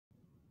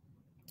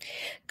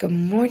Good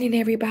morning,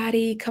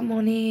 everybody. Come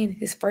on in.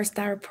 This first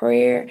hour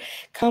prayer.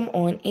 Come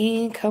on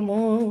in. Come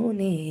on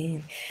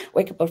in.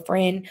 Wake up a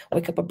friend.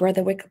 Wake up a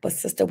brother. Wake up a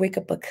sister. Wake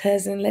up a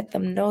cousin. Let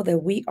them know that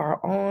we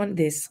are on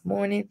this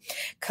morning.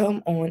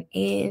 Come on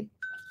in.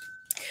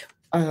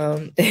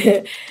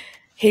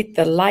 Hit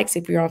the likes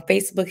if you're on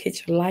Facebook.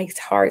 Hit your likes,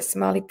 heart,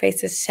 smiley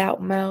faces,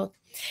 shout mouth.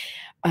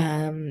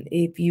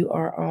 If you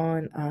are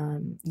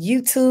on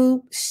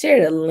YouTube,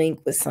 share the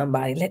link with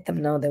somebody. Let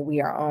them know that we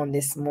are on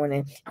this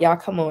morning. Y'all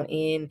come on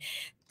in.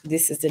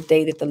 This is the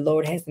day that the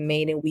Lord has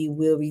made, and we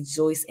will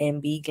rejoice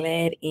and be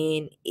glad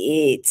in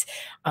it.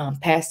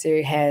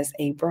 Pastor has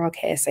a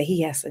broadcast that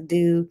he has to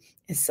do,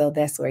 and so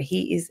that's where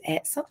he is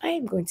at. So I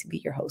am going to be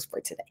your host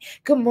for today.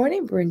 Good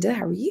morning, Brenda.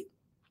 How are you?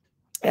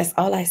 That's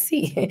all I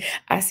see.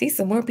 I see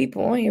some more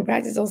people on here, but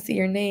I just don't see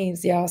your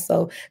names, y'all.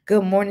 So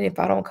good morning. If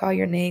I don't call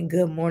your name,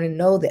 good morning.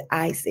 Know that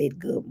I said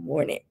good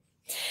morning.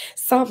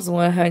 Psalms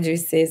 100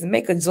 says,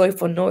 make a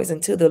joyful noise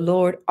unto the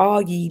Lord,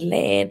 all ye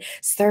land.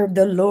 Serve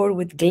the Lord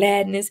with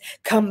gladness.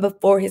 Come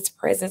before his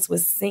presence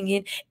with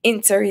singing.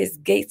 Enter his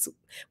gates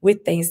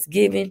with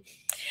thanksgiving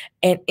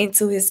and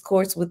into his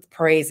courts with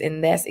praise.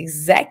 And that's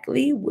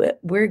exactly what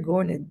we're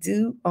going to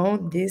do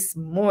on this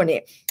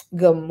morning.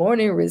 Good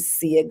morning,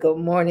 Racia. Good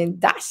morning,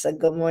 Dasha.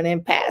 Good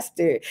morning,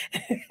 Pastor.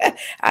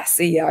 I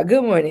see y'all.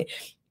 Good morning.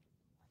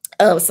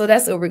 So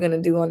that's what we're going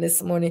to do on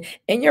this morning.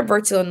 And your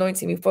virtual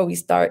anointing before we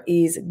start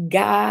is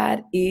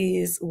God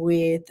is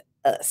with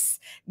us.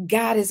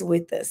 God is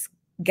with us.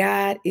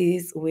 God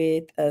is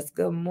with us.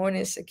 Good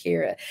morning,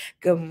 Shakira.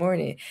 Good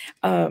morning.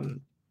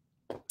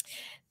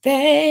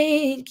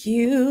 Thank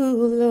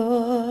you,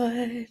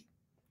 Lord.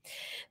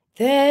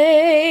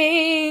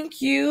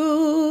 Thank you,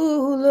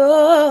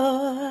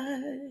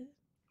 Lord.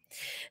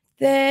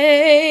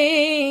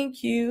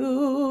 Thank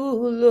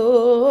you,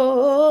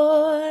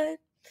 Lord.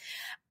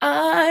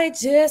 I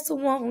just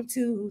want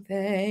to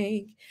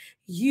thank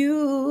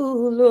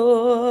you,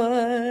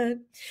 Lord.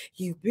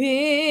 You've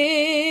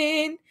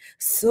been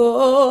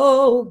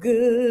so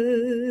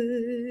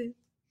good.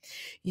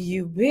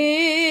 You've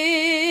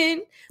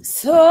been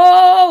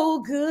so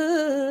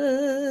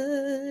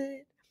good.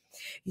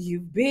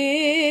 You've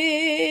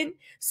been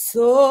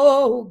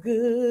so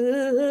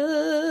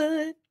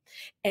good.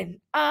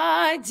 And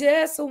I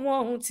just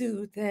want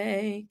to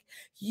thank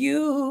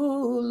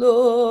you,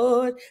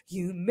 Lord.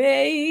 You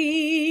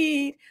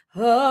made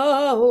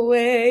a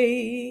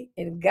way.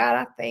 And God,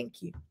 I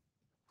thank you.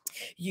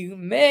 You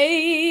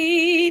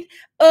made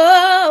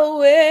a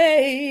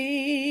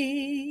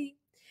way.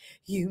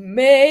 You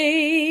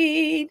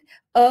made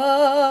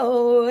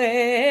a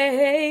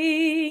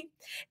way.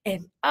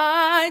 And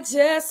I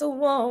just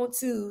want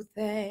to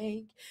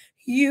thank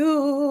you,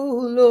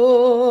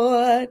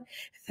 Lord.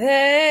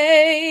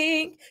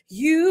 Thank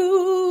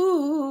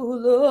you,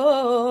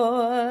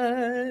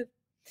 Lord.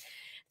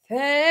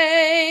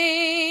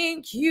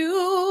 Thank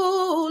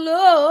you,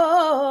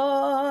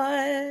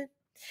 Lord.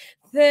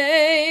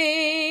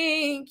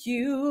 Thank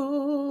you,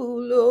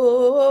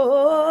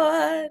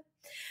 Lord.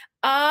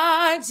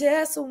 I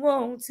just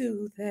want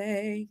to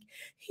thank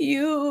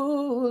you,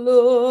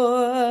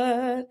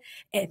 Lord.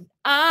 And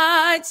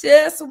I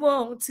just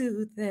want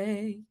to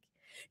thank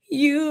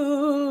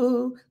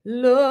you,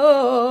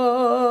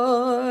 Lord.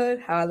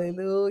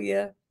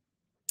 Hallelujah.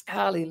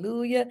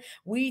 Hallelujah.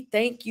 We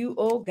thank you,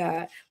 oh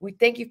God. We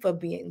thank you for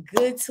being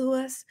good to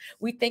us.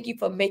 We thank you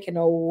for making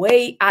a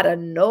way out of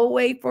no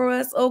way for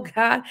us, oh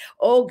God.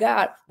 Oh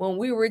God, when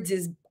we were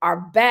just, our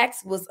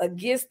backs was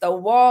against the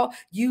wall,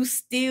 you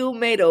still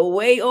made a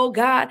way, oh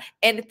God.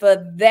 And for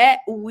that,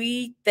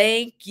 we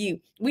thank you.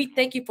 We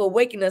thank you for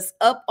waking us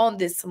up on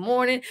this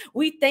morning.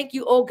 We thank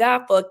you, oh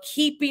God, for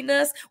keeping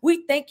us.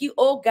 We thank you,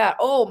 oh God.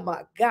 Oh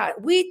my God.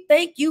 We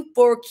thank you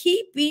for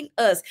keeping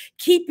us,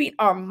 keeping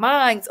our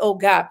minds, oh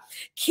God,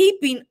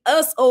 keeping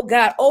us, oh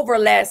God, over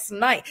last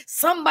night.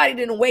 Somebody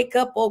didn't wake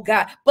up, oh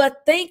God, but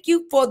thank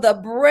you for the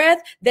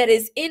breath that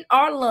is in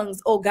our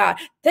lungs, oh God.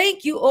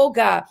 Thank you, oh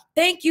God.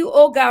 Thank you,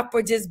 oh God,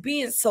 for just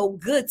being so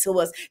good to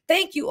us.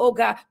 Thank you, oh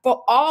God,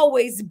 for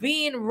always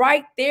being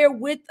right there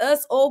with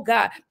us, oh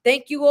God.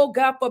 Thank you, oh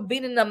God, for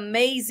being an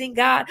amazing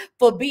God,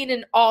 for being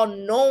an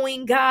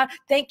all-knowing God.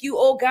 Thank you,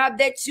 oh God,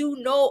 that you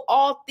know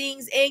all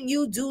things and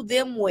you do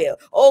them well.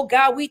 Oh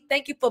God, we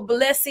thank you for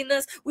blessing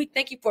us. We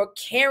thank you for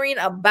caring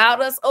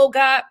about us, oh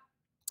God.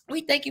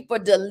 We thank you for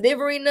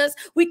delivering us.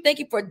 We thank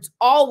you for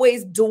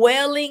always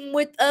dwelling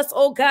with us,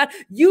 oh God.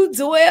 You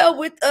dwell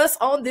with us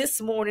on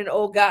this morning,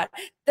 oh God.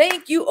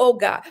 Thank you, oh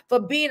God, for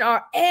being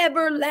our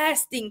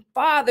everlasting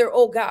Father,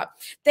 oh God.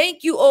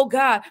 Thank you, oh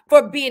God,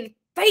 for being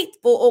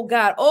faithful, oh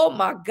God. Oh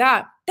my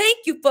God.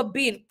 Thank you for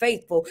being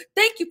faithful.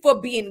 Thank you for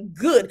being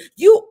good.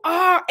 You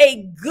are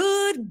a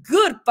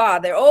good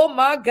Father. Oh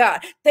my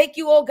God. Thank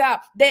you, oh God,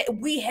 that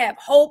we have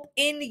hope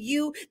in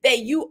you, that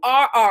you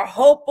are our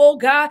hope, oh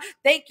God.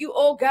 Thank you,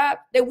 oh God,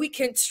 that we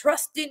can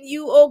trust in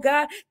you, oh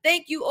God.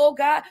 Thank you, oh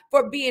God,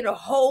 for being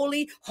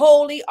holy.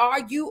 Holy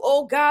are you,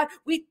 oh God.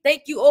 We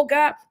thank you, oh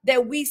God,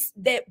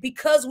 that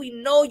because we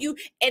know you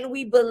and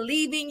we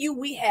believe in you,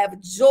 we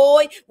have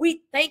joy.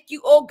 We thank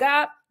you, oh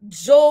God.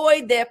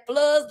 Joy that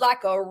floods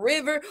like a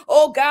river.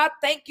 Oh God,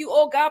 thank you,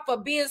 oh God, for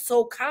being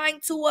so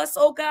kind to us,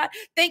 oh God.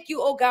 Thank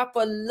you, oh God,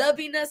 for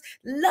loving us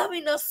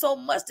so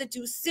much that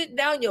you sent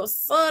down your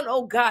son,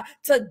 oh God,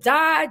 to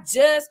die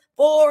just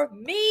for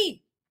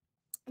me.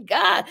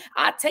 God,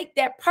 I take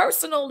that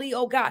personally,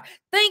 oh God.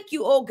 Thank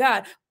you, oh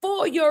God,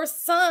 for your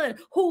son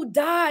who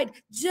died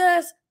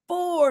just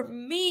for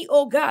me,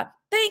 oh God.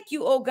 Thank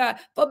you, oh God,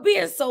 for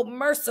being so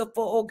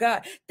merciful, oh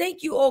God.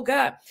 Thank you, oh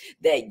God,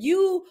 that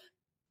you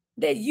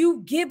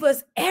give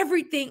us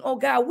everything, oh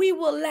God. We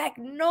will lack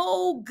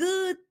no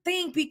good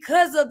thing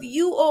because of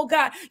you, oh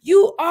God.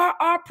 You are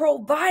our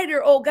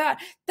provider, oh God.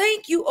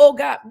 Thank you, oh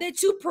God,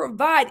 that you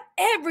provide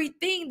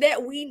everything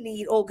that we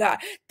need, oh God.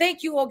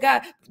 Thank you, oh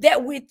God,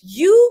 that with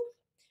you,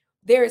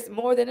 there is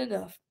more than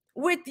enough.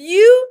 With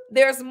you,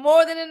 there's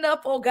more than enough,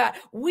 oh God.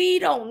 We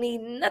don't need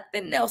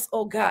nothing else,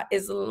 oh God,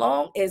 as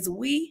long as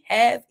we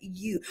have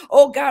you.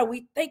 Oh God,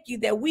 we thank you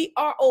that we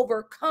are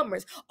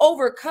overcomers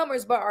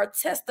by our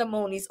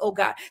testimonies, oh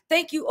God.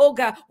 Thank you, oh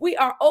God. We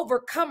are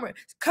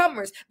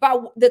overcomers by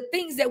the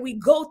things that we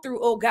go through,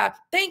 oh God.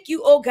 Thank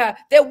you, oh God,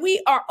 that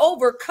we are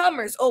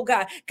overcomers, oh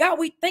God. God,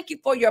 we thank you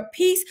for your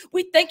peace.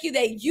 We thank you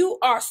that you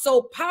are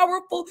so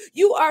powerful.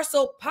 You are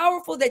so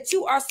powerful that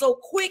you are so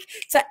quick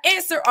to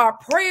answer our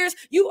prayers.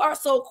 You are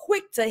so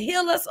quick to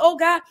heal us, oh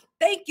God.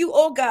 Thank you,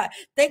 oh God.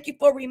 Thank you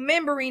for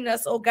remembering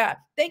us, oh God.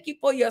 Thank you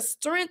for your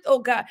strength, oh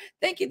God.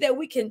 Thank you that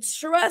we can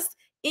trust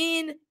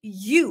in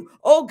you.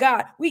 Oh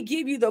God, we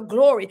give you the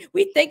glory.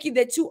 We thank you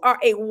that you are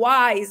a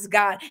wise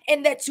God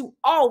and that you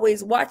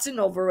always watching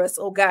over us,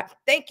 oh God.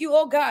 Thank you,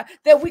 oh God,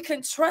 that we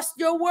can trust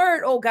your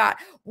word, oh God.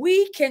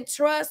 We can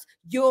trust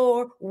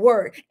your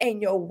word,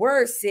 and your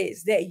word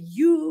says that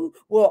you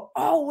will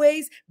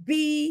always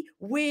be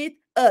with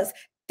us.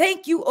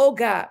 Thank you, oh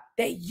God,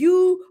 that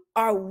you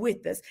are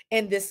with us.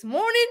 And this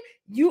morning,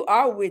 you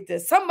are with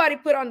us. Somebody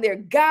put on there,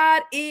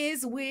 God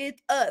is with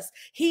us.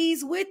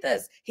 He's with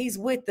us. He's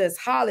with us.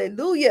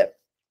 Hallelujah.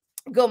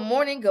 Good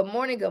morning, good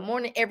morning, good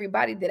morning,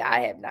 everybody that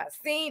I have not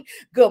seen.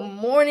 Good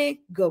morning,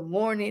 good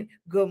morning,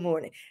 good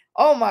morning.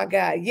 Oh my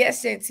God.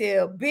 Yes,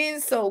 Chantel, been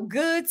so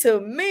good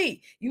to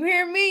me. You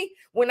hear me?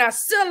 When I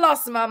should have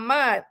lost my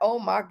mind, oh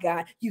my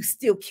God, you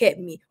still kept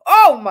me.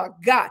 Oh my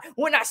God.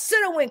 When I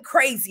should have went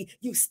crazy,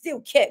 you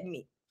still kept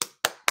me.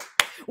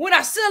 When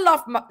I should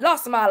have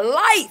lost my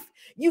life,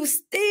 you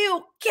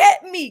still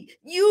kept me.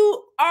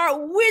 You are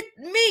with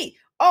me.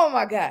 Oh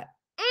my God.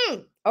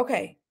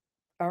 Okay.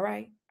 All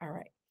right. All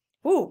right.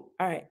 Ooh,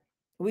 all right.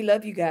 We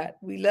love you, God.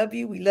 We love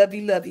you. We love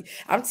you. Love you.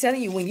 I'm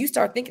telling you, when you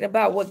start thinking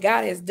about what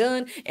God has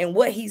done and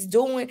what He's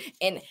doing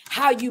and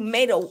how you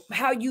made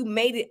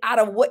it out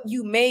of what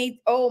you made,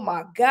 oh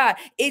my God,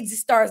 it just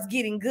starts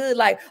getting good.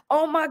 Like,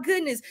 oh my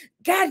goodness,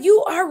 God,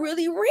 you are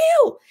really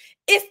real.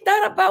 It's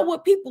not about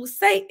what people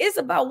say, it's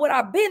about what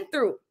I've been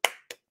through.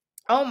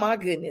 Oh my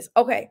goodness.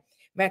 Okay.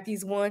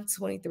 Matthews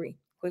 1:23.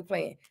 Quit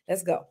playing.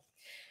 Let's go.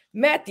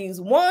 Matthews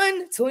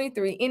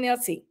 1:23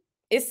 NLT.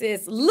 It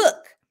says, look,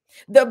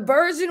 the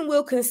virgin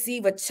will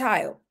conceive a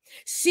child.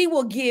 She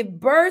will give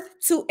birth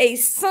to a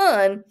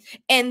son,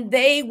 and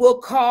they will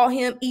call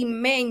him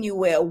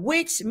Emmanuel,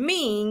 which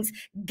means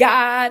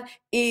God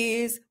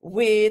is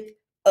with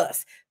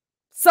us.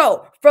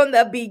 So from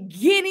the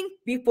beginning,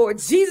 before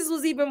Jesus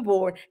was even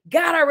born,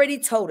 God already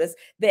told us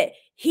that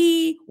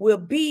He will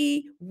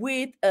be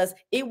with us.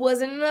 It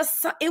was an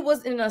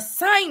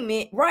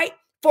assignment, right,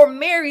 for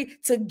Mary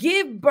to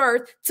give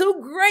birth to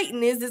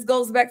greatness. This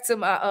goes back to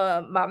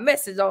my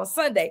message on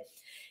Sunday.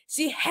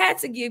 She had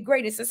to give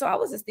greatness. And so I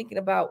was just thinking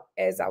about,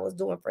 as I was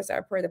doing first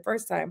hour prayer the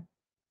first time,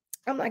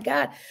 I'm like,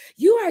 God,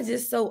 you are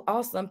just so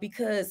awesome,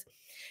 because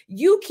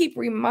you keep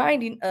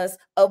reminding us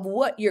of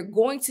what you're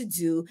going to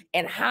do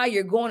and how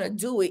you're going to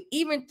do it,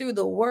 even through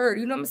the word,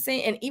 you know what I'm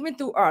saying? And even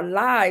through our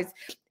lives.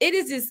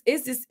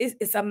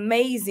 It's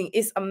amazing.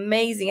 It's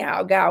amazing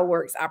how God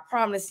works. I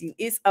promise you,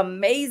 it's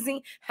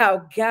amazing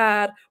how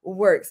God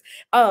works.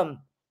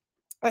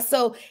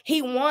 So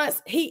he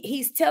was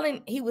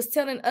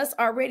telling us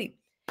already,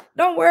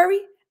 don't worry,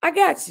 I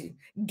got you.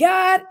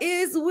 God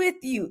is with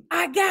you.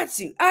 I got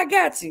you. I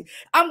got you.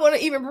 I'm going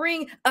to even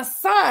bring a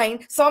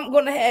sign. So I'm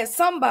going to have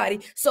somebody.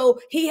 So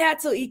he had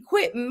to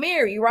equip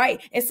Mary, right?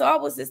 And so I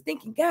was just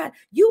thinking, God,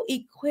 you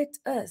equipped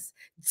us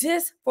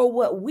just for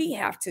what we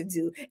have to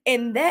do.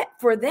 And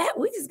for that,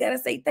 we just got to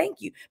say thank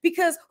you,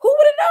 because who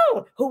would have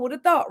known? Who would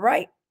have thought,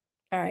 right?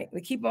 All right,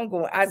 we keep on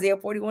going. Isaiah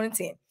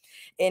 41:10.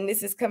 And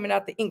this is coming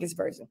out the English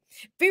version.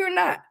 Fear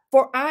not,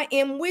 for I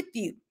am with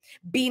you.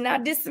 Be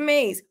not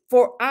dismayed,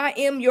 for I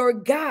am your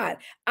God.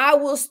 I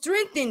will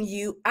strengthen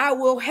you. I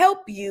will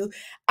help you.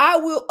 I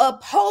will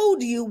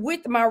uphold you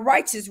with my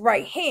righteous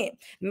right hand.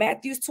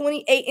 Matthew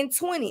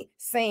 28:20,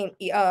 same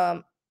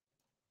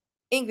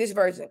English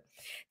version.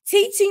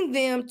 Teaching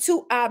them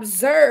to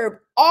observe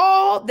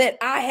all that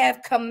I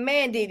have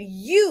commanded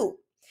you.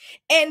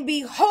 And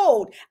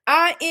behold,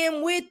 I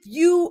am with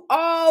you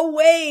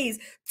always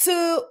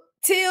till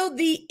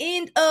the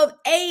end of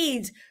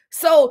age.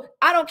 So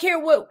I don't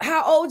care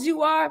how old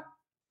you are.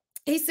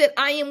 He said,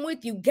 I am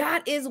with you.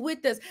 God is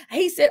with us.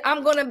 He said,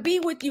 I'm going to be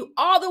with you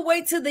all the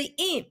way to the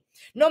end.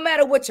 No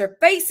matter what you're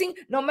facing,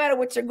 no matter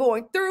what you're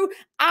going through,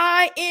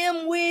 I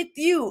am with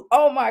you.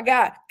 Oh my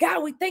God.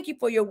 God, we thank you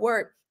for your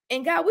word.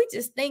 And God, we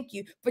just thank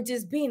you for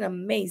just being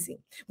amazing.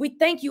 We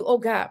thank you, oh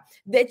God,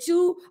 that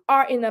you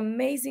are an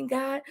amazing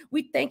God.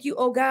 We thank you,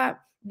 oh God,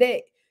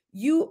 that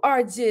you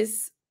are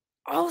just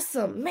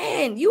awesome.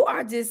 Man, you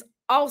are just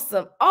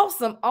awesome,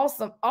 awesome,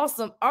 awesome,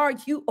 awesome are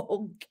you,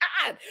 oh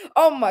God.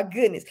 Oh my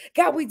goodness.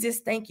 God, we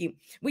just thank you.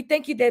 We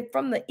thank you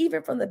that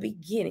even from the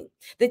beginning,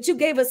 that you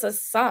gave us a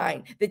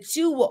sign that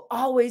you will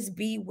always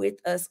be with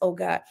us, oh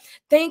God.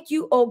 Thank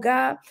you, oh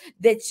God,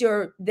 that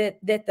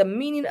that the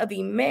meaning of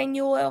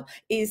Emmanuel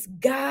is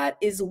God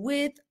is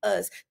with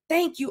us.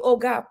 Thank you, oh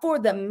God, for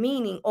the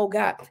meaning, oh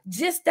God.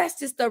 That's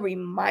just a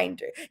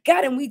reminder,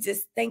 God, and we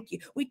just thank you.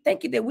 We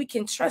thank you that we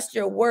can trust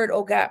your word,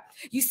 oh God.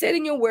 You said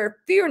in your word,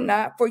 fear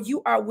not, for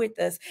you are with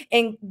us,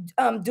 and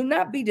do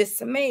not be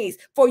dismayed,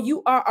 for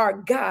you are our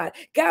God.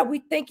 God, we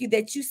thank you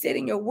that you said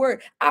in your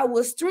word, I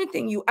will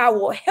strengthen you, I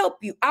will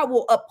help you, I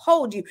will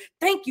uphold you.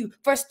 Thank you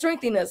for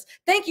strengthening us.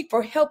 Thank you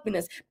for helping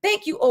us.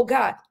 Thank you, oh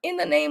God, in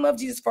the name of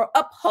Jesus, for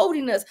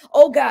upholding us,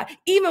 oh God,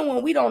 even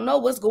when we don't know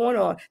what's going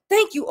on.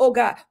 Thank you, oh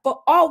God,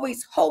 for always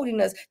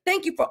holding us.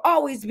 Thank you for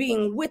always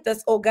being with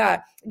us, oh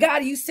God.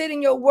 God, you said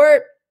in your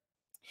word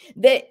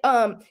that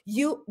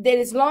that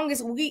as long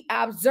as we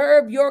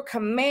observe your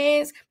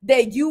commands,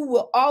 that you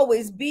will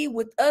always be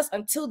with us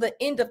until the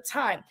end of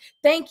time.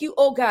 Thank you,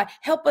 oh God.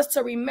 Help us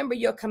to remember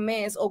your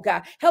commands, oh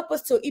God. Help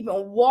us to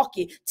even walk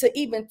it, to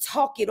even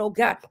talk it, oh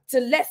God,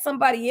 to let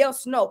somebody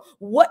else know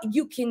what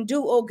you can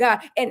do, oh God,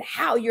 and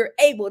how you're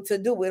able to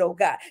do it, oh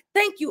God.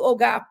 Thank you, oh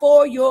God,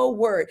 for your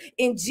word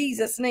in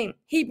Jesus' name.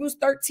 Hebrews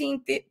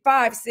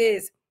 13:5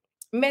 says,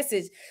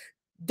 message,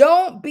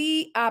 don't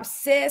be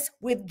obsessed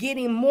with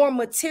getting more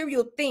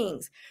material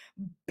things.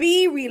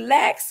 Be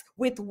relaxed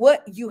with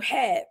what you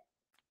have.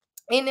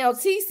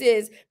 NLT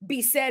says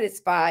be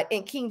satisfied,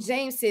 and King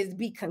James says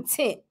be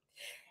content.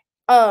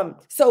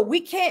 So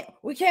we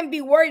can't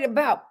be worried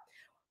about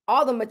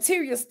all the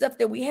material stuff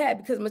that we have,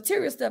 because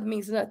material stuff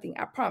means nothing.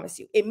 I promise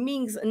you, it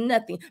means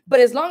nothing. But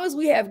as long as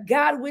we have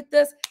God with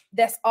us,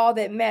 that's all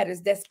that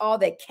matters. That's all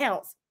that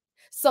counts.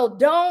 So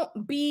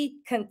don't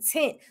be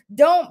content.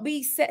 Don't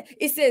be set.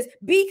 It says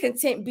be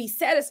content, be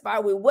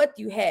satisfied with what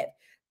you have.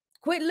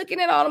 Quit looking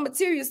at all the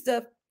material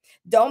stuff.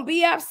 Don't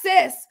be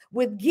obsessed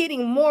with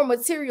getting more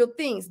material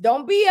things.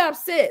 Don't be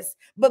obsessed,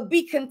 but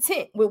be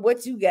content with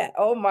what you got.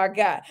 Oh my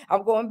God.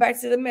 I'm going back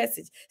to the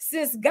message.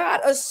 Since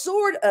God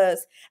assured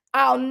us,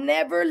 I'll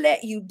never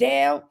let you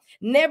down,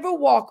 never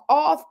walk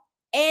off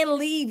and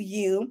leave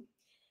you,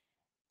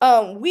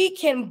 we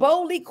can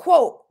boldly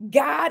quote,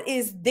 God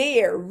is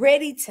there,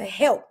 ready to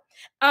help.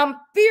 I'm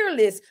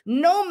fearless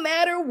no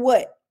matter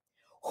what.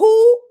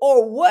 Who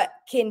or what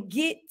can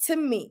get to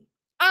me?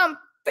 I'm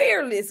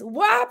fearless.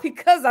 Why?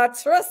 Because I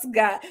trust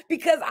God,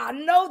 because I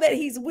know that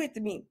he's with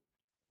me.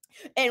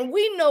 And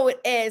we know it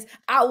as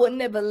I will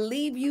never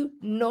leave you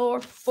nor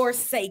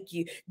forsake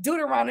you.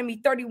 Deuteronomy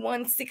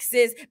 31:6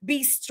 says,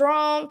 be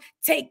strong,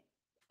 take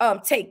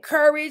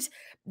courage,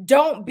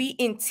 don't be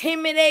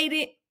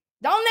intimidated.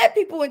 Don't let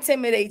people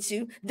intimidate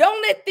you.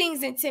 Don't let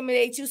things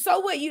intimidate you.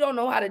 So what? You don't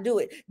know how to do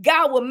it.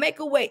 God will make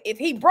a way. If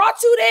he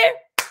brought you there,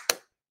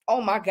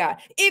 oh my God.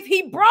 If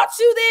he brought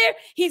you there,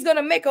 he's going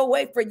to make a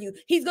way for you.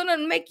 He's going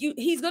to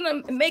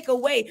make a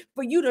way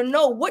for you to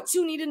know what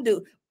you need to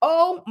do.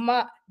 Oh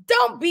my,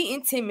 don't be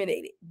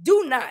intimidated.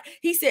 Do not.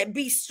 He said,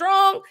 be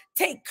strong,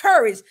 take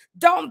courage.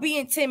 Don't be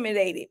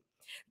intimidated.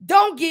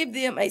 Don't give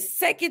them a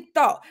second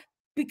thought,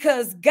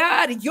 because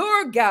God,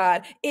 your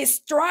God, is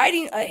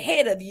striding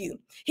ahead of you.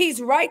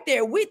 He's right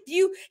there with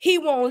you. He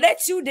won't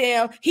let you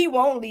down. He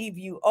won't leave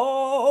you.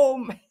 Oh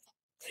my.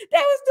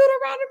 That was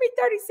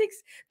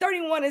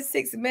Deuteronomy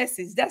 31:6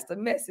 message. That's the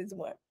message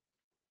one.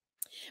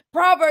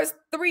 Proverbs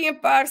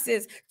 3:5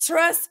 says,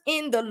 trust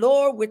in the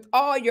Lord with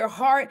all your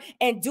heart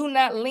and do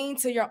not lean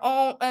to your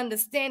own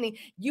understanding.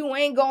 You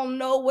ain't gonna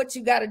know what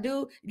you got to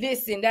do.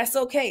 Listen, that's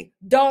okay.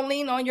 Don't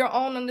lean on your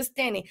own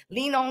understanding.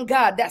 Lean on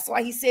God. That's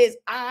why he says,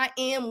 I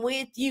am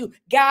with you.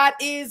 God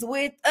is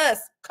with us.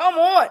 Come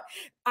on.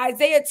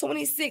 Isaiah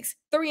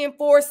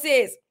 26:3-4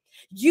 says,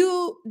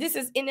 this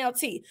is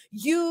NLT,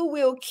 you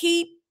will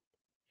keep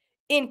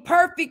in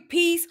perfect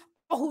peace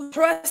who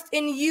trust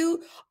in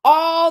you.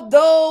 All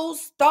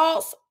those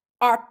thoughts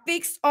are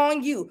fixed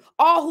on you.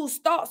 All whose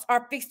thoughts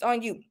are fixed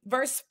on you.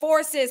 Verse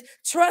 4 says,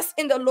 trust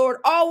in the Lord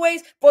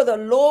always, for the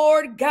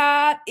Lord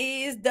God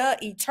is the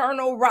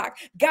eternal rock.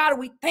 God,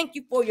 we thank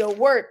you for your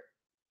word.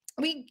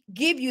 We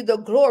give you the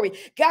glory.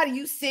 God,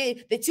 you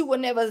said that you will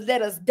never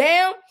let us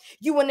down.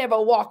 You will never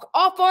walk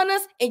off on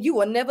us, and you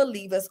will never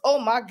leave us. Oh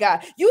my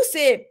God. You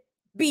said,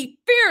 be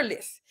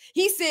fearless.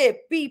 He said,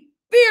 be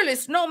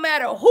fearless no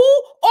matter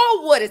who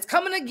or what is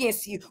coming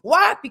against you.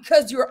 Why?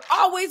 Because you're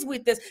always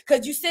with us.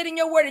 Because you said in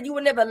your word that you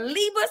will never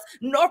leave us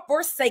nor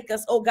forsake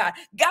us, oh God.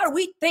 God,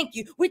 we thank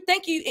you. We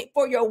thank you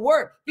for your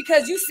word,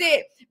 because you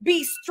said,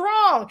 be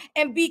strong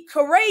and be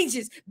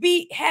courageous.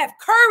 Have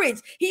courage.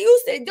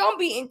 You said, don't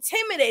be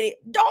intimidated.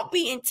 Don't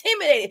be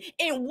intimidated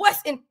in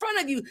what's in front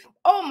of you.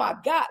 Oh my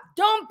God.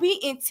 Don't be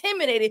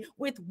intimidated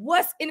with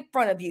what's in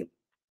front of you.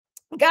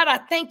 God, I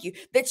thank you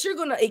that you're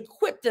going to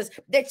equip us,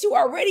 that you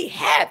already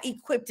have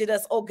equipped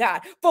us, oh God,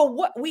 for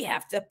what we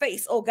have to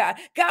face, oh God.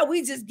 God,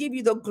 we just give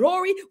you the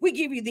glory. We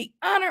give you the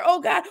honor,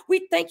 oh God.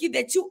 We thank you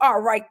that you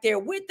are right there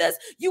with us.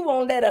 You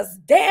won't let us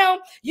down.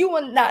 You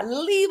will not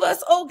leave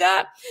us, oh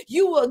God.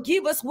 You will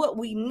give us what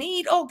we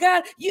need, oh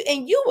God.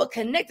 You will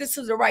connect us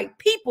to the right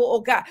people, oh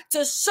God,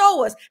 to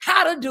show us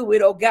how to do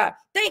it, oh God.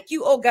 Thank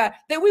you, oh God,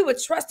 that we would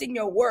trust in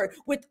your word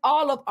with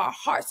all of our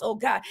hearts, oh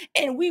God,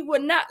 and we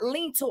will not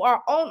lean to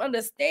our own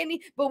understanding,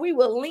 but we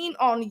will lean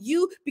on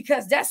you,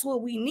 because that's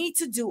what we need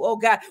to do, oh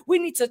God. We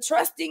need to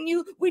trust in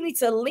you. We need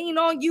to lean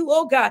on you,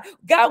 oh God.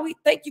 God, we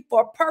thank you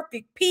for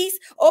perfect peace,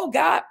 oh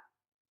God.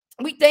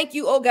 We thank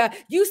you, oh God.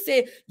 You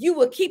said you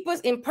will keep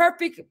us in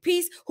perfect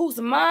peace, whose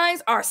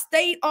minds are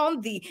stayed on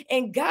thee.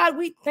 And God,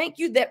 we thank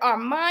you that our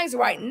minds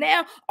right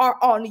now are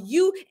on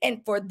you.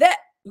 And for that,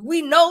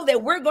 we know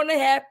that we're going to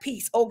have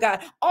peace, oh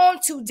God, on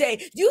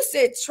today. You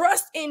said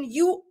trust in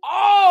you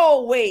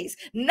always,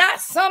 not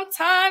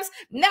sometimes,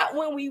 not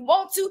when we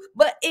want to,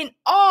 but in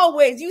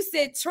always. You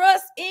said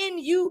trust in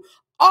you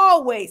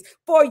always,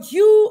 for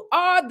you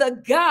are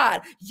the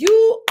God.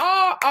 You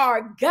are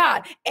our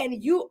God,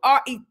 and you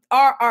are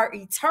our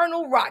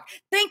eternal rock.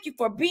 Thank you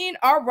for being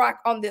our rock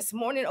on this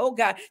morning, oh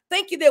God.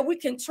 Thank you that we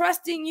can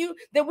trust in you,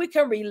 that we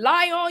can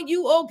rely on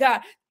you, oh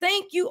God.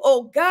 Thank you,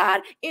 oh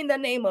God, in the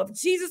name of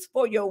Jesus,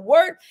 for your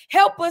word.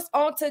 Help us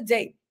on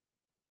today.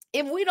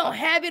 If we don't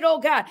have it, oh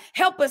God,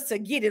 help us to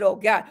get it, oh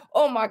God.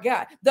 Oh my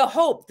God, the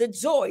hope, the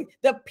joy,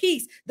 the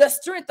peace, the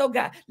strength, oh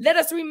God. Let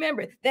us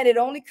remember that it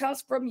only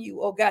comes from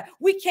you, oh God.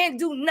 We can't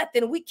do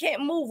nothing. We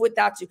can't move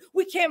without you.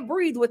 We can't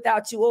breathe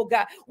without you, oh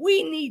God.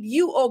 We need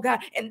you, oh God.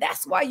 And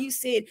that's why you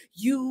said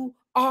you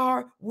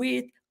are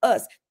with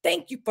us.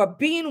 Thank you for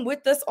being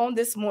with us on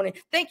this morning.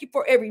 Thank you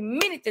for every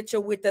minute that you're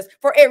with us,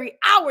 for every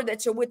hour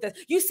that you're with us.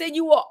 You said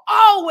you will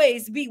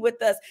always be with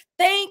us.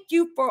 Thank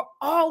you for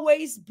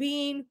always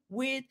being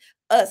with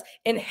us,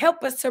 and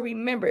help us to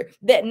remember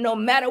that no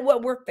matter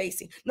what we're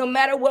facing, no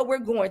matter what we're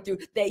going through,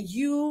 that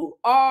you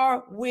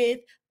are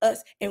with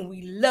us, and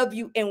we love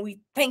you, and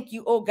we thank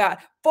you, oh God,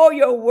 for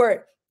your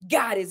word.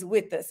 God is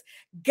with us.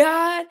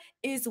 God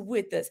is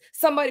with us.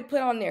 Somebody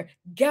put on there,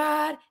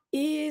 God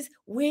is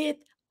with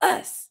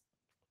us.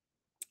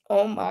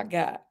 Oh my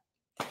God.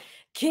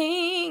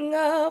 King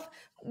of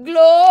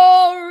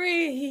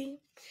glory,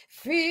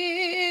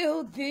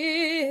 fill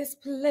this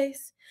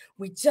place.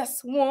 We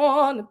just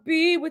want to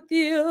be with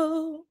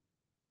you.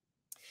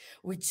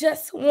 We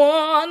just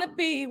want to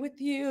be with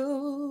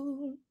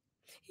you.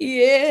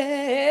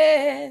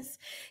 Yes,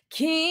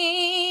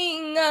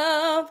 King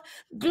of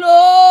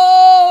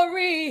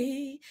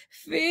glory,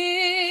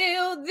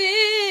 fill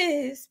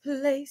this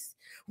place.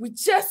 We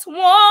just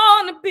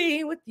want to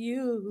be with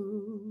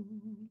you.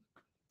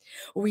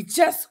 We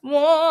just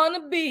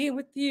want to be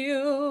with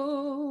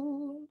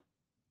you.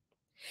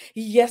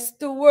 Yes,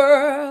 the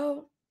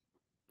world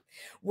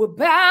will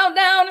bow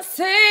down and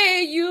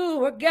say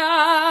you are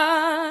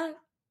God.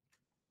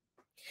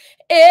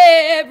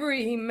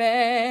 Every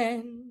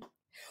man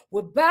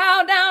will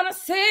bow down and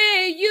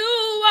say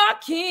you are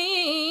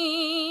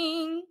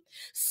King.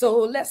 So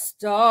let's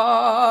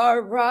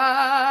start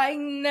right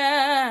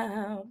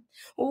now.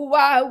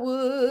 Why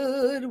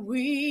would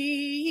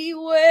we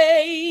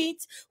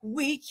wait?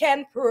 We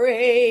can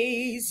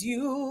praise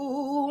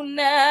you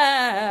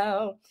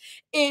now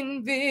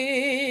in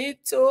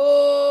victory.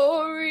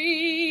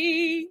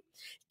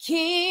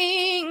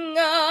 King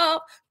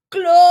of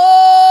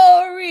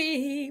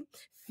glory,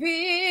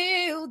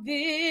 fill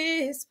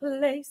this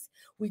place.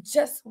 We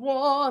just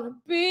want to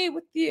be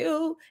with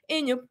you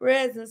in your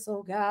presence,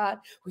 oh God.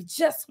 We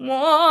just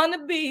want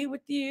to be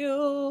with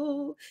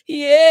you.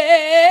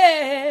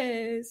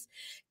 Yes,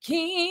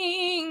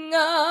 King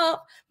of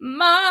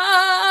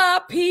my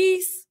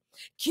peace,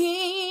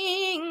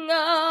 King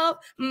of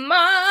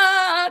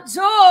my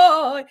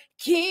joy,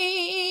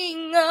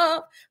 King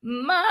of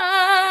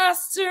my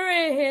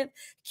strength,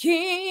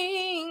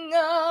 King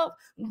of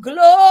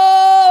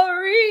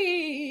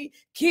glory,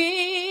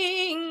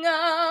 King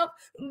of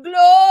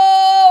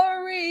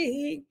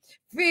glory,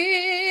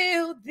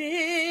 fill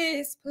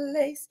this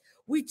place.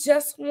 We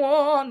just want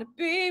want to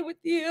be with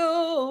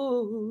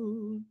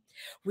you.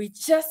 We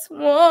just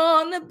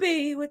want to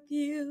be with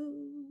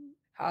you.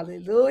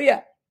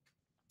 Hallelujah.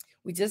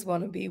 We just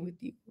want to be with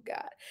you,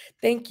 God.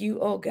 Thank you,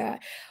 oh God.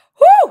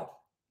 Whoo!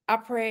 I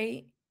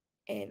pray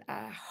and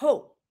I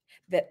hope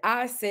that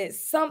I said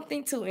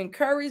something to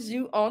encourage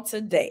you on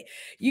today.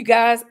 You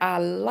guys, I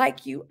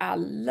like you. I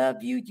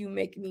love you. You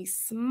make me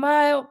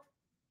smile.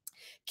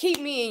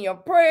 Keep me in your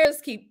prayers.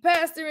 Keep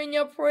Pastor in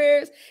your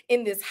prayers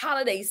in this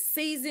holiday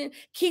season.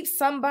 Keep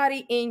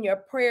somebody in your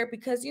prayer,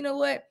 because you know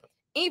what?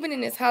 Even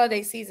in this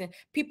holiday season,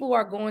 people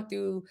are going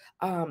through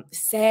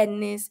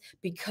sadness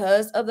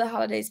because of the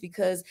holidays,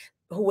 because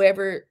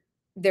whoever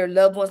their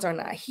loved ones are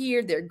not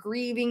here, they're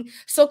grieving.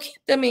 So keep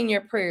them in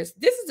your prayers.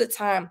 This is a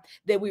time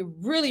that we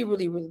really,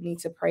 really, really need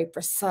to pray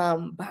for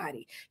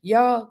somebody.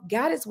 Y'all,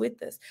 God is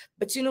with us.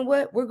 But you know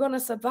what? We're going to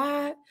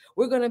survive.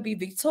 We're going to be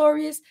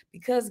victorious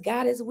because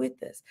God is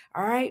with us.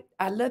 All right.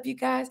 I love you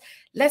guys.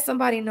 Let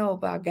somebody know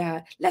about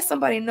God. Let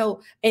somebody know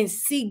and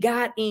see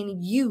God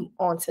in you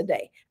on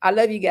today. I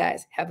love you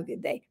guys. Have a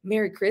good day.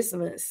 Merry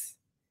Christmas.